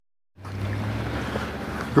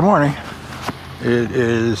Good morning.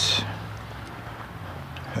 It's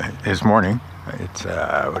morning. It's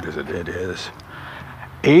what is it? It is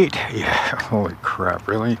 8. Yeah, holy crap,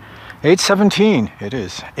 really? 8:17. It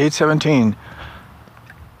is 8:17.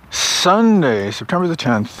 Sunday, September the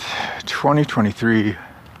 10th, 2023,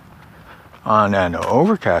 on an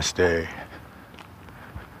overcast day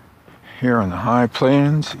here on the high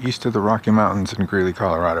plains east of the Rocky Mountains in Greeley,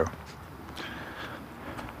 Colorado.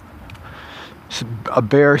 It's a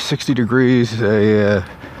bare 60 degrees.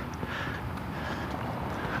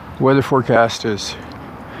 Weather forecast is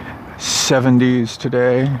 70s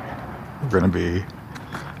today. We're going to be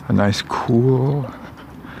a nice cool,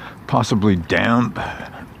 possibly damp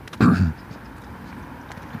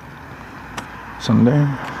Sunday.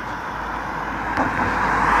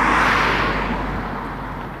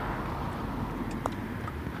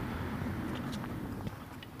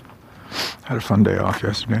 Had a fun day off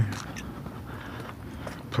yesterday.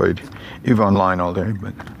 Played EVE Online all day,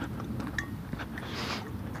 but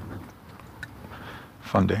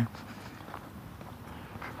fun day.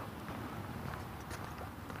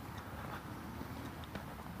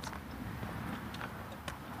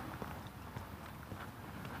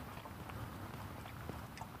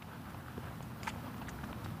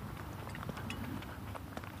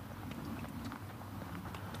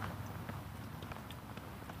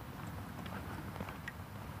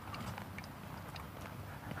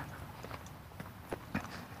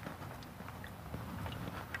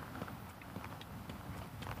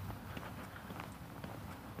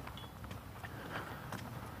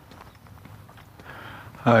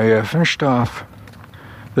 I finished off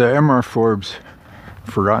the M.R. Forbes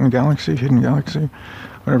Forgotten Galaxy, Hidden Galaxy,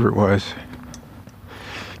 whatever it was.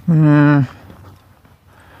 It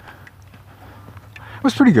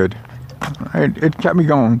was pretty good. It kept me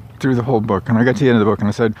going through the whole book, and I got to the end of the book, and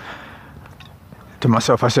I said to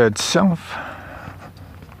myself, self,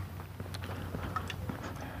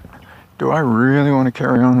 do I really want to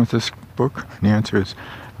carry on with this book? And the answer is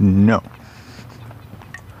no.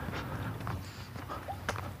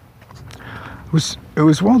 It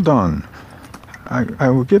was well done. I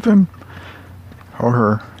will give him or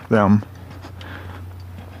her, them.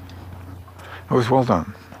 It was well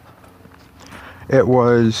done. It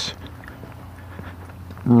was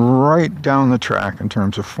right down the track in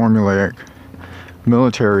terms of formulaic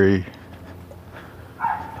military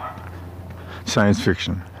science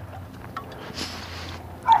fiction.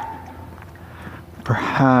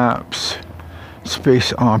 Perhaps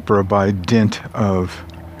space opera by dint of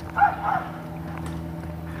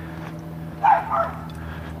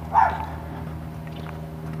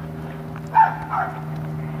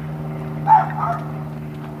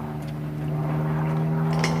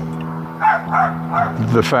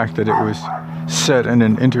the fact that it was set in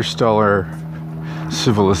an interstellar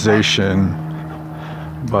civilization,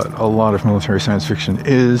 but a lot of military science fiction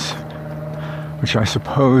is, which I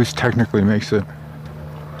suppose technically makes it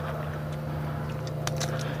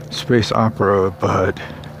space opera, but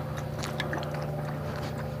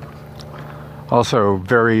also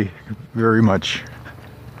very, very much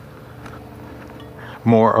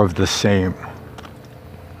more of the same.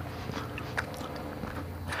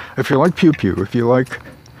 If you like pew pew, if you like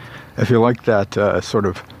that sort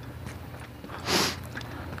of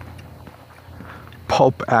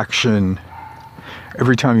pulp action,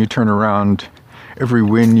 every time you turn around, every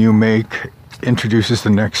win you make introduces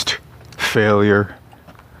the next failure.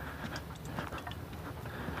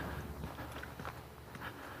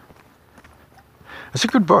 It's a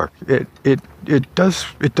good book. It does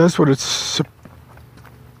what it's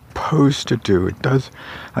supposed to do. It does,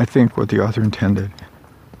 I think, what the author intended.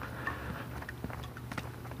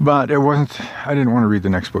 But I didn't want to read the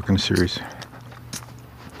next book in the series.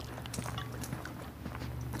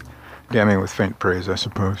 Damning with faint praise, I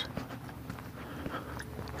suppose.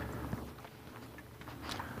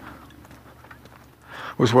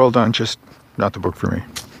 It was well done, just not the book for me.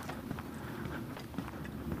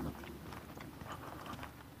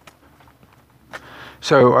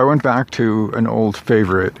 So I went back to an old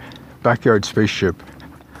favorite, Backyard Spaceship,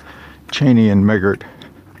 Cheney and Megert.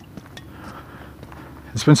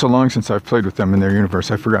 It's been so long since I've played with them in their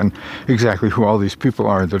universe, I've forgotten exactly who all these people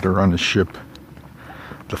are that are on the ship,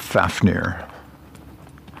 the Fafnir.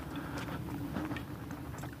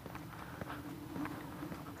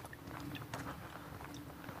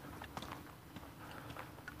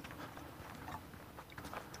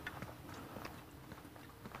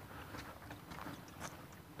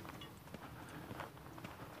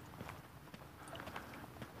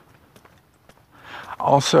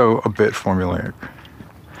 Also a bit formulaic.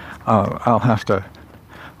 I'll have to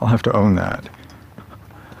own that.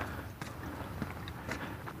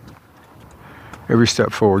 every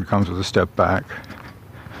step forward comes with a step back,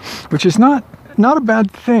 which is not a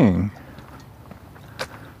bad thing.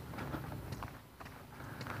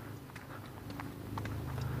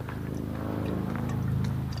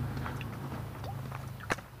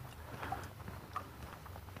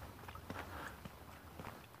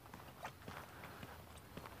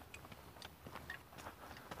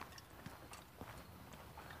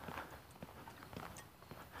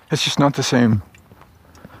 It's just not the same.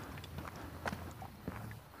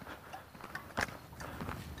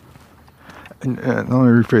 And let me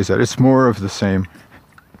rephrase that. It's more of the same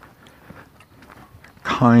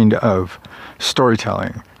kind of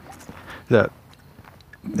storytelling that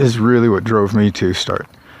is really what drove me to start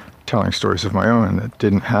telling stories of my own that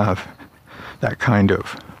didn't have that kind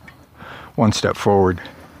of one step forward,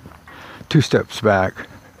 two steps back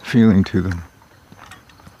feeling to them.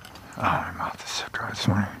 Oh, my mouth is so dry this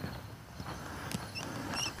morning.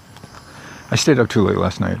 I stayed up too late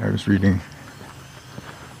last night. I was reading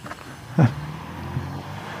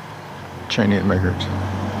Chinese makers.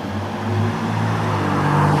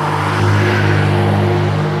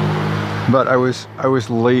 But I was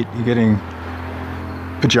late getting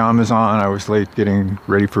pajamas on. I was late getting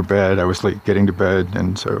ready for bed. I was late getting to bed,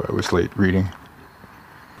 and so I was late reading.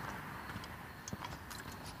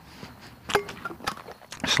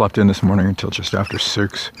 Slept in this morning until just after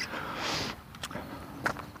 6.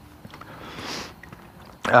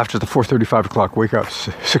 After the 4:35 o'clock wake up,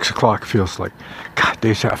 6 o'clock feels like, God,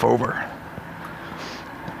 day's half over.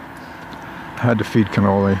 I had to feed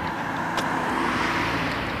cannoli.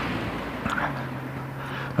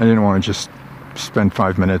 I didn't want to just spend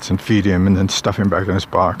 5 minutes and feed him and then stuff him back in his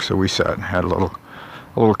box, so we sat and had a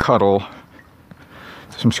little cuddle,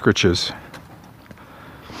 some scritches.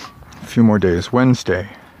 A few more days. Wednesday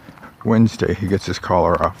he gets his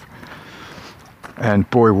collar off, and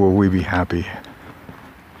boy will we be happy.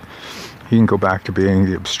 He can go back to being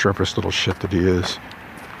the obstreperous little shit that he is.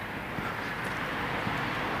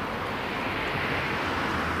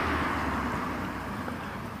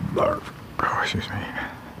 Oh, excuse me.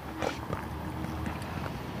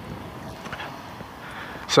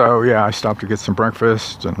 So yeah, I stopped to get some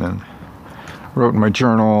breakfast and then wrote in my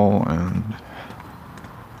journal and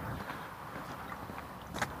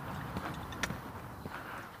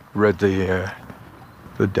read the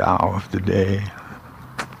Tao of the day.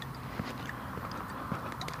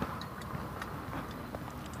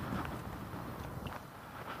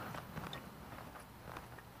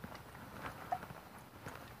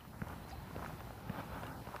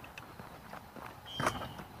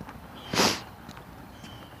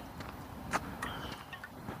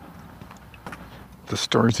 The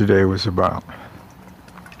story today was about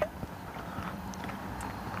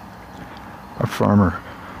a farmer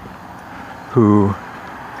who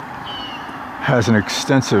has an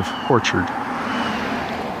extensive orchard,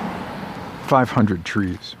 500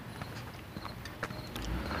 trees,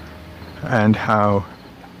 and how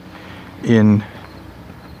in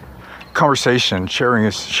conversation, sharing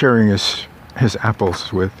his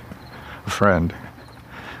apples with a friend,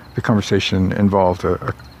 the conversation involved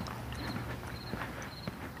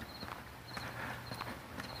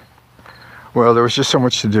well, there was just so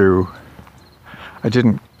much to do. I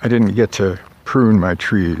didn't get to prune my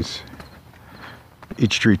trees.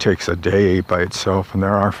 Each tree takes a day by itself, and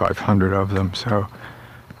there are 500 of them, so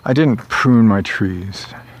I didn't prune my trees.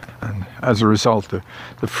 And as a result,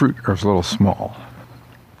 the fruit was a little small.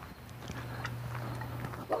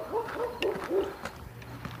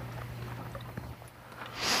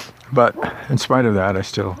 But in spite of that, I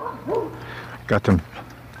still got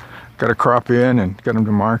a crop in and got them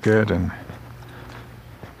to market, and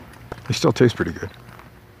they still taste pretty good.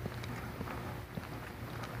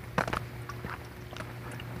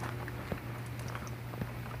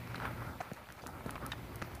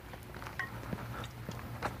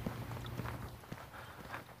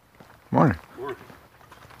 Morning. Morning.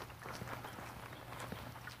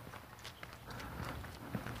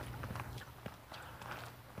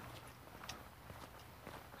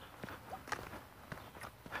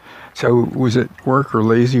 So was it work or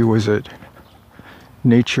lazy? Was it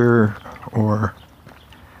nature, or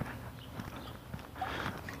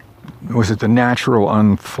was it the natural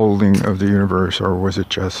unfolding of the universe, or was it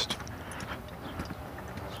just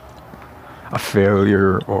a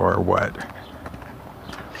failure, or what?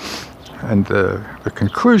 And the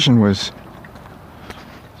conclusion was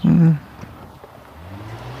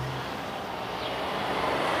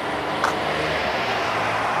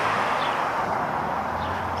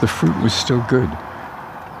the fruit was still good.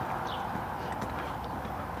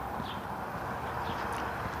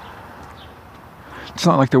 It's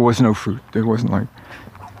not like there was no fruit. There wasn't like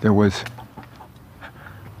there was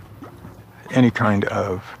any kind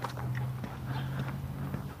of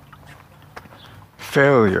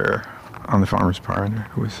failure on the farmer's part.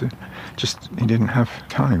 It was just he didn't have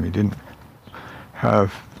time. He didn't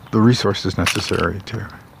have the resources necessary to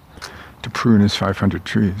prune his 500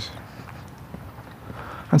 trees.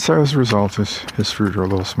 And so as a result, his fruit are a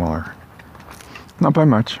little smaller. Not by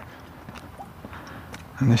much.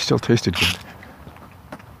 And they still tasted good.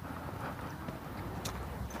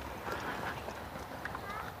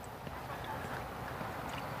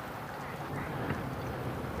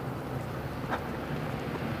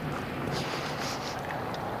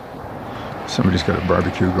 Somebody's got a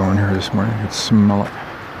barbecue going here this morning. I can smell it.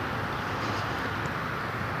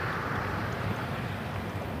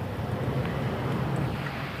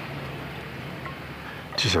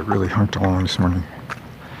 Geez, I really hunked along this morning.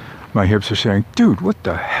 My hips are saying, dude, what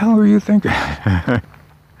the hell are you thinking? I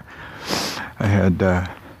had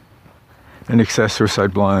an excess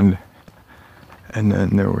suicide blonde, and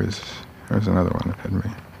then there was another one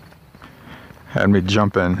that had me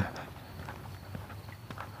jumping.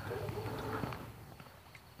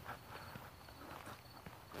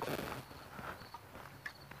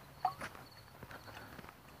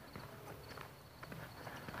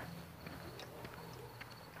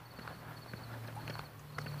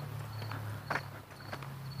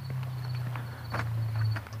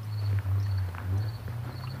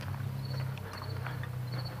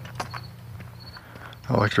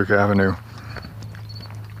 Electric Avenue.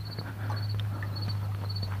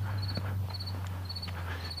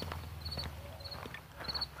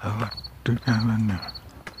 Electric Avenue.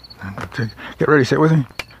 Okay. Get ready, say it with me.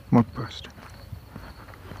 Smoke bust.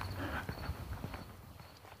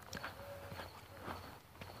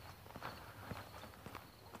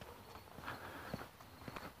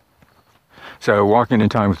 So walking in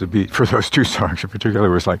time with the beat for those two songs in particular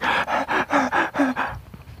was like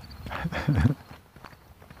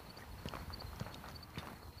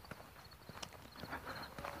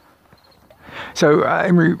So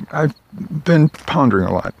I've been pondering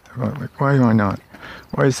a lot about like why am I not?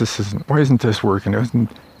 Why isn't this working? Why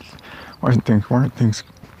aren't things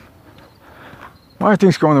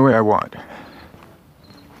going the way I want?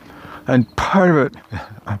 And part of it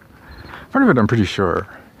I'm pretty sure.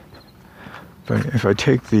 But if I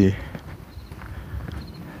take the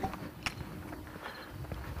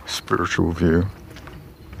spiritual view,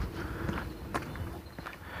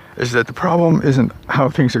 is that the problem isn't how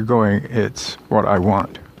things are going, it's what I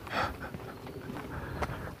want.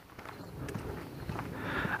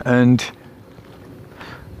 And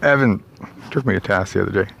Evan took me to task the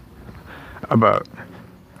other day about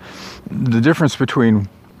the difference between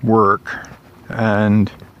work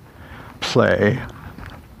and play,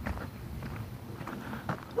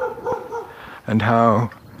 and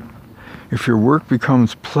how if your work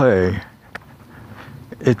becomes play,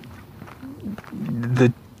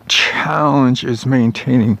 the challenge is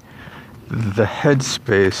maintaining the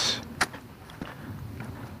headspace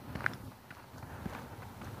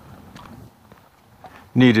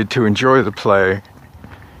needed to enjoy the play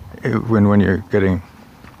when you're getting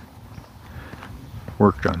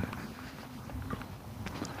work done,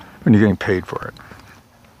 when you're getting paid for it.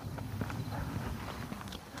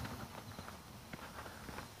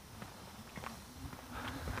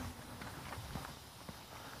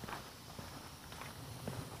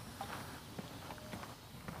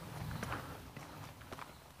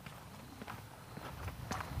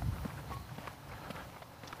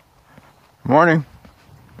 Morning.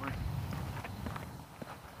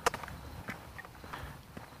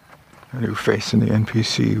 A new face in the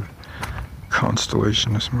NPC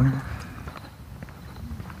constellation this morning.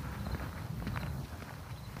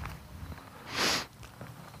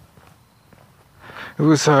 It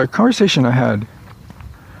was a conversation I had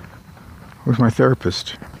with my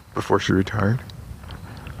therapist before she retired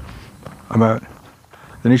about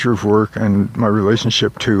the nature of work and my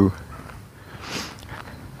relationship to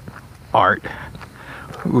art.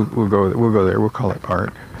 We'll go there. We'll call it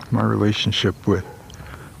art. My relationship with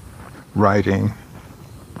writing,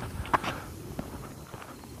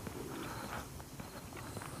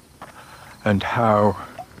 and how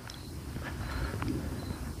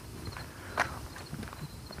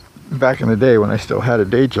back in the day when I still had a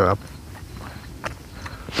day job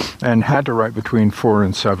and had to write between 4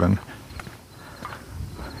 and 7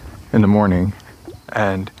 in the morning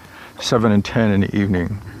and 7 and 10 in the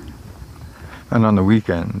evening and on the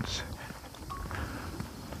weekends,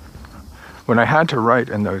 when I had to write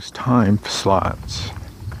in those time slots,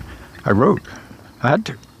 I wrote. I had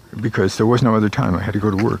to. because there was no other time. I had to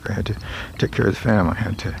go to work. I had to take care of the family. I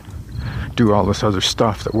had to do all this other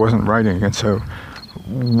stuff that wasn't writing. And so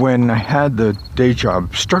when I had the day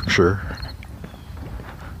job structure,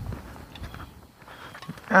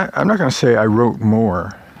 I'm not going to say I wrote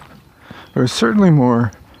more, but I was certainly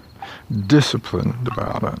more disciplined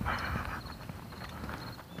about it.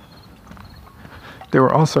 It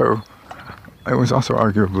was also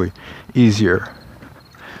arguably easier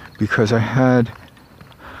because I had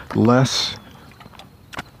less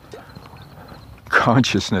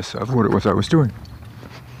consciousness of what it was I was doing.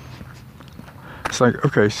 It's like,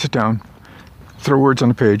 okay, sit down, throw words on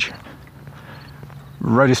the page,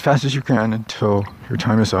 write as fast as you can until your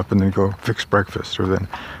time is up, and then go fix breakfast, or then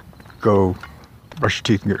go brush your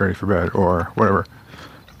teeth and get ready for bed, or whatever.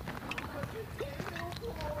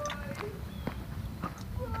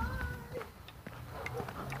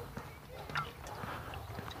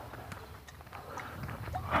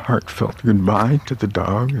 Heartfelt goodbye to the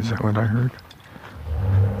dog, is that what I heard?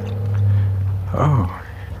 Oh,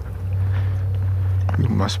 you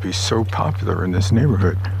must be so popular in this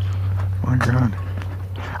neighborhood. My God.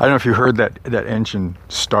 I don't know if you heard that engine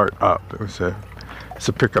start up. It's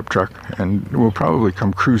a pickup truck, and it will probably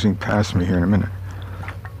come cruising past me here in a minute.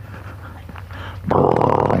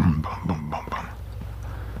 Boom, boom, boom, boom, boom.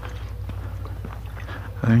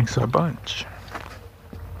 Thanks a bunch.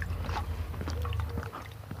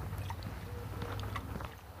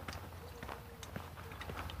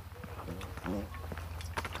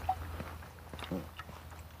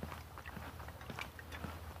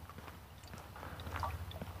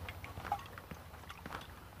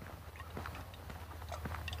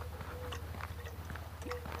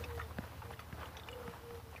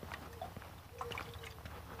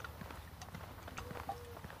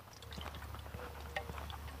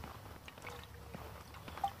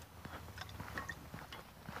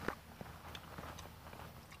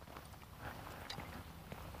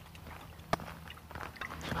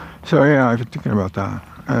 So yeah, I've been thinking about that,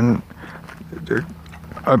 and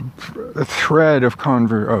a thread of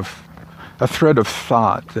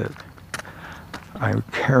thought that I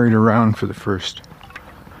carried around for the first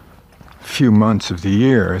few months of the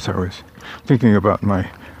year as I was thinking about my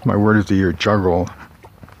word of the year, juggle,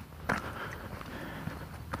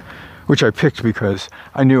 which I picked because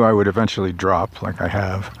I knew I would eventually drop, like I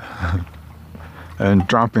have, and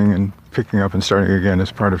dropping and picking up and starting again is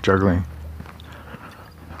part of juggling.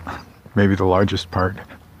 Maybe the largest part,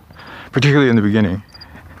 particularly in the beginning.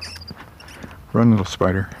 Run, little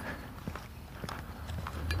spider.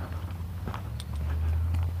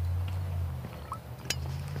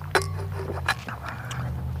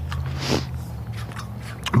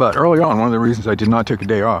 But early on, one of the reasons I did not take a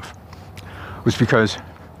day off was because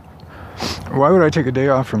why would I take a day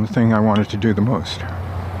off from the thing I wanted to do the most?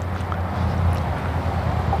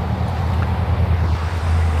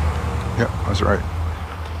 Yep, I was right.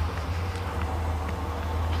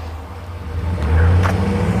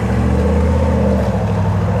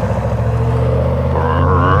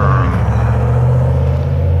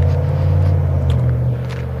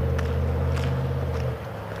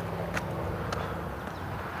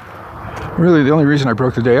 Really, the only reason I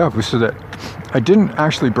broke the day off was so that I didn't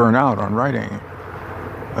actually burn out on writing.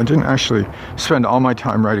 I didn't actually spend all my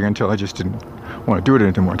time writing until I just didn't want to do it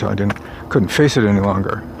anymore, until I couldn't face it any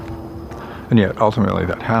longer. And yet, ultimately,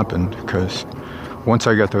 that happened because once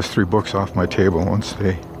I got those 3 books off my table, once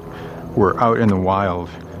they were out in the wild,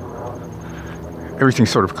 everything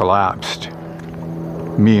sort of collapsed,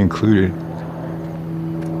 me included.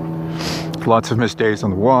 Lots of missed days on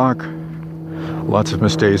the walk. Lots of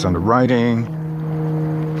missed days on the writing.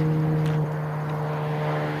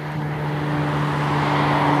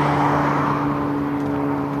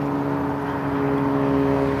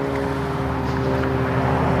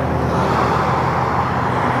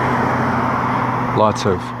 Lots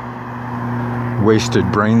of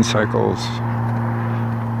wasted brain cycles.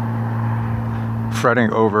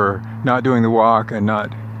 Fretting over not doing the walk and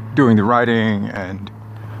not doing the writing, and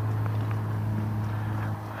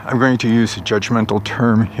I'm going to use a judgmental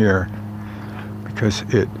term here because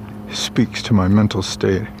it speaks to my mental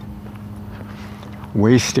state.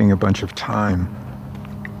 Wasting a bunch of time.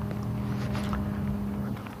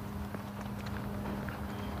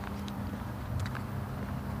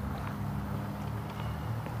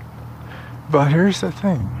 But here's the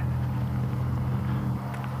thing.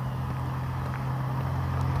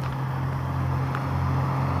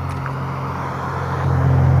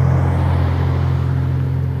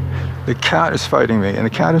 The cat is fighting me, and the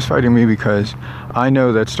cat is fighting me because I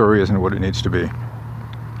know that story isn't what it needs to be.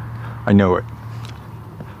 I know it.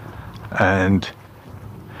 And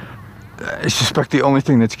I suspect the only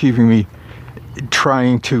thing that's keeping me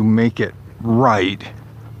trying to make it right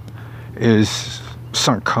is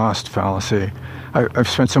sunk cost fallacy. I've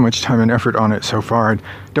spent so much time and effort on it so far, I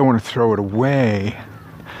don't want to throw it away.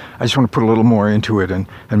 I just want to put a little more into it and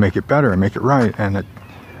make it better and make it right. And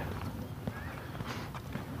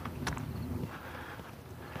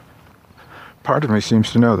part of me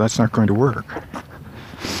seems to know that's not going to work.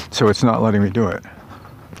 So it's not letting me do it.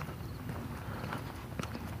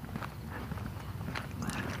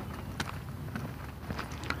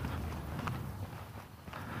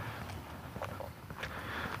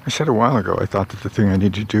 I said a while ago I thought that the thing I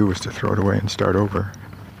needed to do was to throw it away and start over.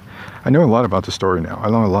 I know a lot about the story now. I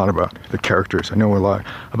know a lot about the characters. I know a lot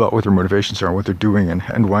about what their motivations are, what they're doing,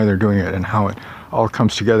 and why they're doing it, and how it all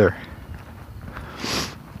comes together.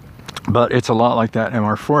 But it's a lot like that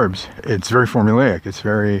M.R. Forbes. It's very formulaic. It's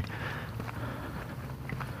very...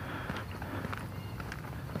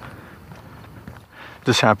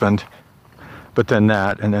 this happened, but then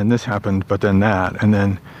that, and then this happened, but then that, and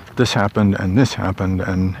then this happened, and this happened,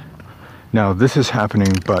 and now this is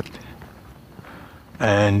happening, but...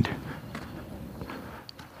 and...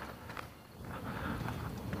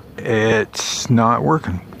 it's not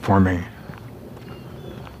working for me.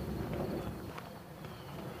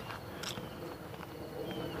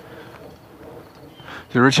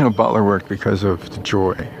 The original Butler worked because of the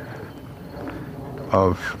joy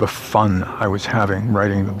of the fun I was having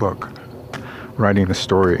writing the book, writing the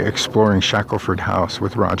story, exploring Shackleford House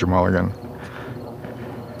with Roger Mulligan.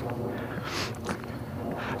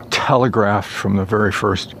 Telegraphed from the very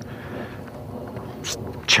first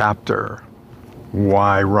chapter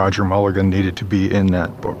why Roger Mulligan needed to be in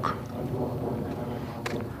that book.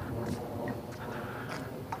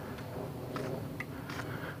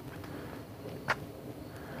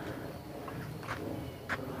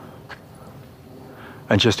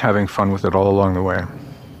 And just having fun with it all along the way.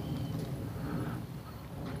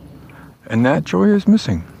 And that joy is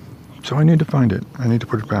missing. So I need to find it. I need to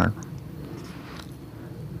put it back.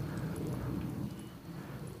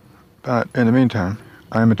 But in the meantime,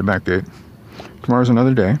 I'm at the back gate. Tomorrow's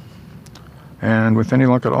another day. And with any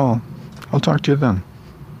luck at all, I'll talk to you then.